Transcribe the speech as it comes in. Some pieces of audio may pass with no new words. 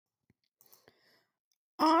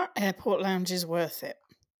Are airport lounges worth it?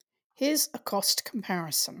 Here's a cost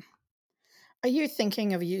comparison. Are you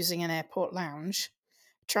thinking of using an airport lounge?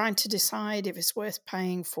 Trying to decide if it's worth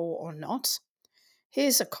paying for or not?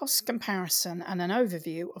 Here's a cost comparison and an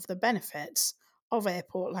overview of the benefits of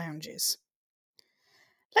airport lounges.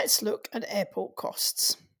 Let's look at airport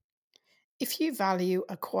costs. If you value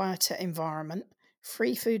a quieter environment,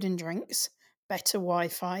 free food and drinks, better Wi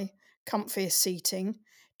Fi, comfier seating,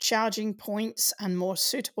 charging points, and more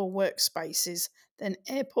suitable workspaces, then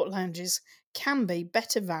airport lounges can be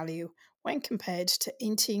better value when compared to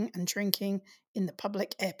eating and drinking in the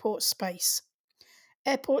public airport space.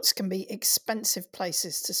 Airports can be expensive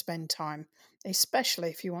places to spend time, especially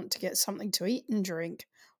if you want to get something to eat and drink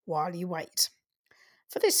while you wait.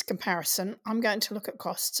 For this comparison, I'm going to look at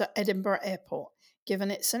costs at Edinburgh Airport, given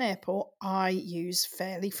it's an airport I use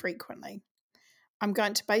fairly frequently. I'm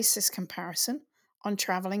going to base this comparison on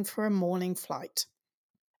travelling for a morning flight.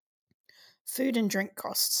 Food and drink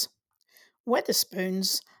costs.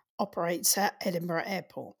 Wetherspoons operates at Edinburgh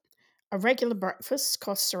Airport. A regular breakfast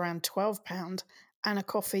costs around £12 and a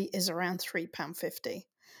coffee is around £3.50.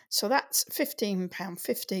 So that's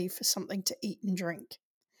 £15.50 for something to eat and drink.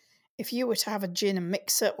 If you were to have a gin and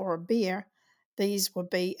mixer or a beer, these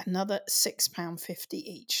would be another £6.50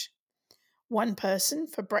 each. One person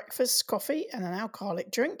for breakfast, coffee, and an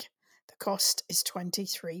alcoholic drink, the cost is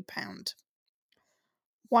 £23.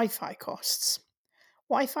 Wi Fi costs.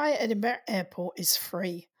 Wi Fi at Edinburgh Airport is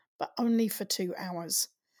free, but only for 2 hours.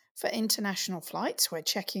 For international flights, where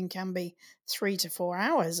check in can be 3 to 4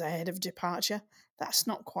 hours ahead of departure, that's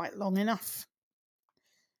not quite long enough.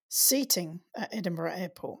 Seating at Edinburgh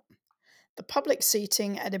Airport. The public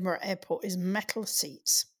seating at Edinburgh Airport is metal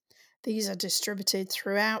seats. These are distributed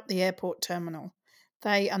throughout the airport terminal.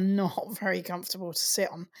 They are not very comfortable to sit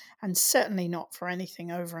on, and certainly not for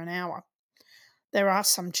anything over an hour. There are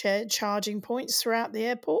some charging points throughout the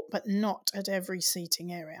airport, but not at every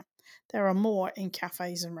seating area. There are more in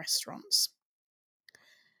cafes and restaurants.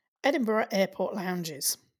 Edinburgh Airport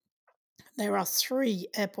lounges. There are 3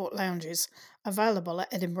 airport lounges available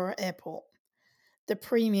at Edinburgh Airport. The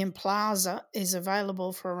Premium Plaza is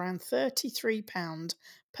available for around £33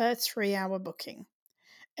 per 3-hour booking.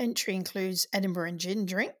 Entry includes Edinburgh and gin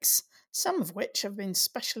drinks, some of which have been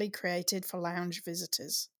specially created for lounge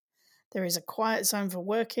visitors. There is a quiet zone for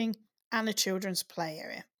working and a children's play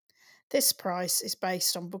area. This price is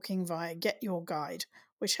based on booking via Get Your Guide,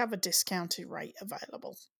 which have a discounted rate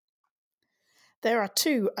available. There are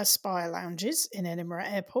 2 Aspire lounges in Edinburgh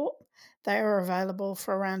Airport. They are available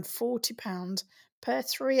for around £40 per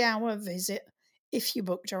 3-hour visit if you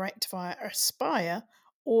book direct via Aspire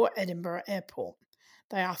or Edinburgh Airport.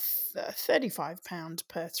 They are £35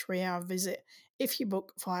 per 3-hour visit if you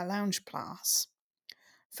book via Lounge Plus.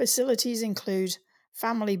 Facilities include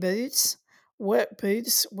family booths, work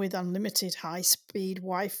booths with unlimited high-speed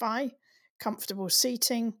Wi-Fi, comfortable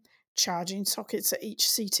seating, charging sockets at each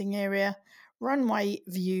seating area, runway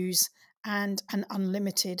views, and an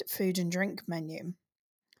unlimited food and drink menu.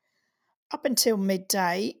 Up until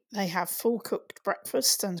midday, they have full cooked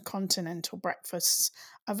breakfasts and continental breakfasts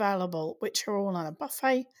available, which are all on a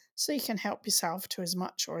buffet, so you can help yourself to as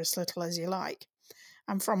much or as little as you like.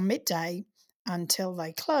 And from midday until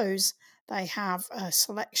they close, they have a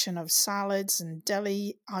selection of salads and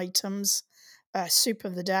deli items, soup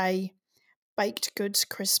of the day, baked goods,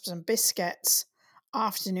 crisps and biscuits,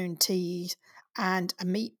 afternoon tea, and a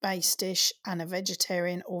meat-based dish and a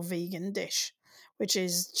vegetarian or vegan dish, which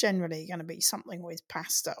is generally going to be something with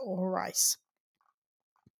pasta or rice.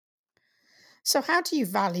 So how do you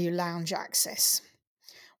value lounge access?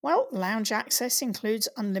 Well, lounge access includes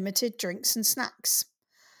unlimited drinks and snacks.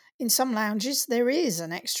 In some lounges, there is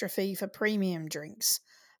an extra fee for premium drinks.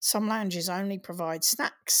 Some lounges only provide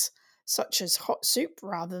snacks, such as hot soup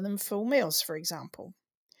rather than full meals, for example.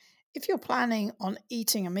 If you're planning on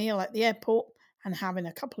eating a meal at the airport and having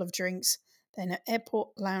a couple of drinks, then airport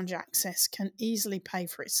lounge access can easily pay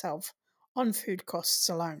for itself on food costs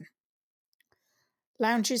alone.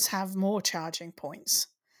 Lounges have more charging points.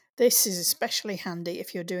 This is especially handy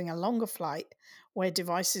if you're doing a longer flight where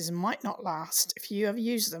devices might not last if you have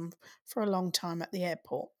used them for a long time at the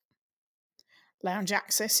airport. Lounge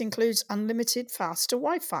access includes unlimited faster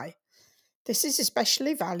Wi-Fi. This is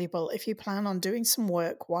especially valuable if you plan on doing some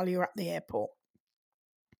work while you're at the airport.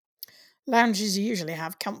 Lounges usually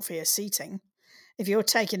have comfier seating. If you're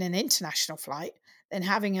taking an international flight, then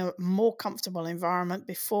having a more comfortable environment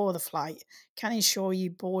before the flight can ensure you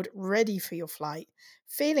board ready for your flight,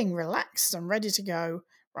 feeling relaxed and ready to go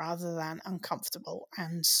rather than uncomfortable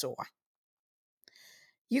and sore.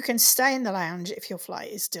 You can stay in the lounge if your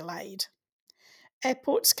flight is delayed.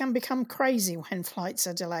 Airports can become crazy when flights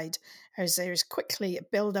are delayed, as there is quickly a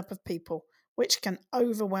build-up of people, which can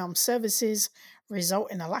overwhelm services,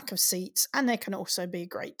 result in a lack of seats, and there can also be a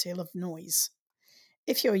great deal of noise.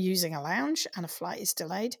 If you're using a lounge and a flight is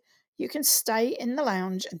delayed, you can stay in the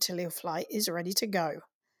lounge until your flight is ready to go.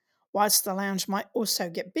 Whilst the lounge might also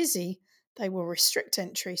get busy, they will restrict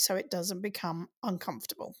entry so it doesn't become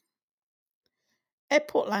uncomfortable.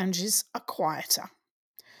 Airport lounges are quieter.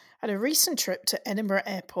 At a recent trip to Edinburgh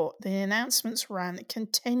Airport, the announcements ran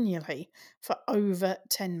continually for over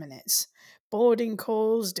 10 minutes. Boarding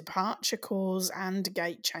calls, departure calls, and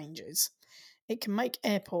gate changes. It can make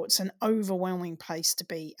airports an overwhelming place to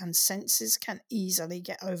be, and senses can easily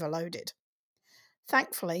get overloaded.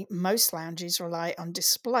 Thankfully, most lounges rely on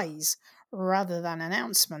displays rather than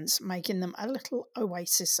announcements, making them a little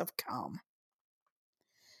oasis of calm.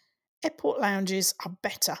 Airport lounges are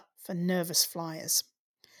better for nervous flyers.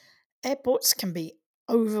 Airports can be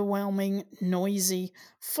overwhelming, noisy,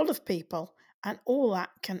 full of people, and all that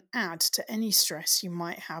can add to any stress you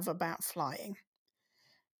might have about flying.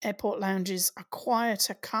 Airport lounges are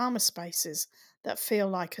quieter, calmer spaces that feel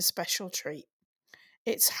like a special treat.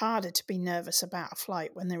 It's harder to be nervous about a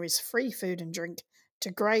flight when there is free food and drink to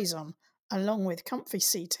graze on, along with comfy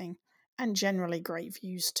seating and generally great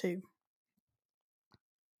views too.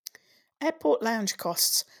 Airport lounge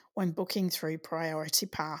costs when booking through Priority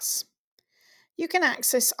Pass. You can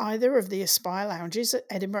access either of the Aspire lounges at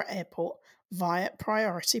Edinburgh Airport via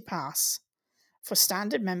Priority Pass. For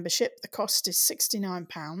standard membership, the cost is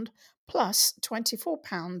 £69 plus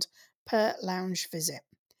 £24 per lounge visit.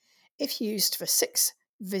 If used for 6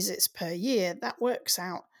 visits per year, that works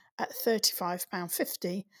out at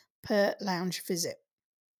 £35.50 per lounge visit.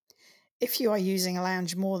 If you are using a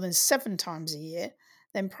lounge more than 7 times a year,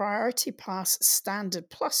 then Priority Pass Standard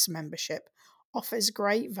Plus membership offers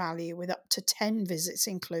great value with up to 10 visits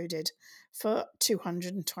included for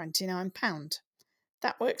 £229.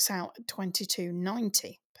 That works out at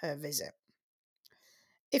 $22.90 per visit.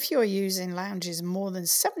 If you're using lounges more than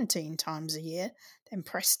 17 times a year, then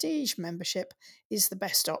Prestige membership is the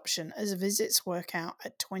best option as visits work out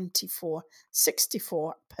at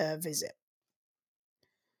 $24.64 per visit.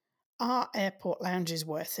 Are airport lounges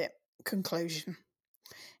worth it? Conclusion.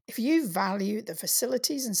 If you value the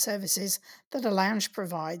facilities and services that a lounge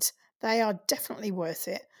provides, they are definitely worth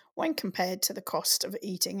it when compared to the cost of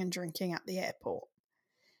eating and drinking at the airport.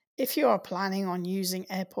 If you are planning on using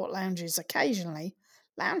airport lounges occasionally,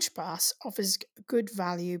 LoungePass offers good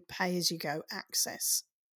value pay-as-you-go access.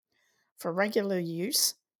 For regular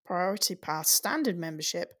use, Priority Pass Standard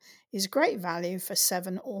membership is great value for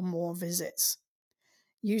 7 or more visits.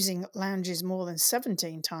 Using lounges more than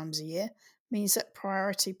 17 times a year means that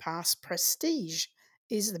Priority Pass Prestige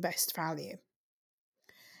is the best value.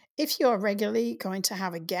 If you are regularly going to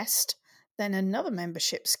have a guest, then another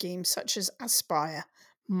membership scheme such as Aspire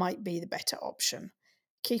might be the better option.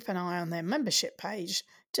 Keep an eye on their membership page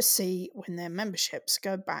to see when their memberships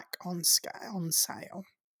go back on sale.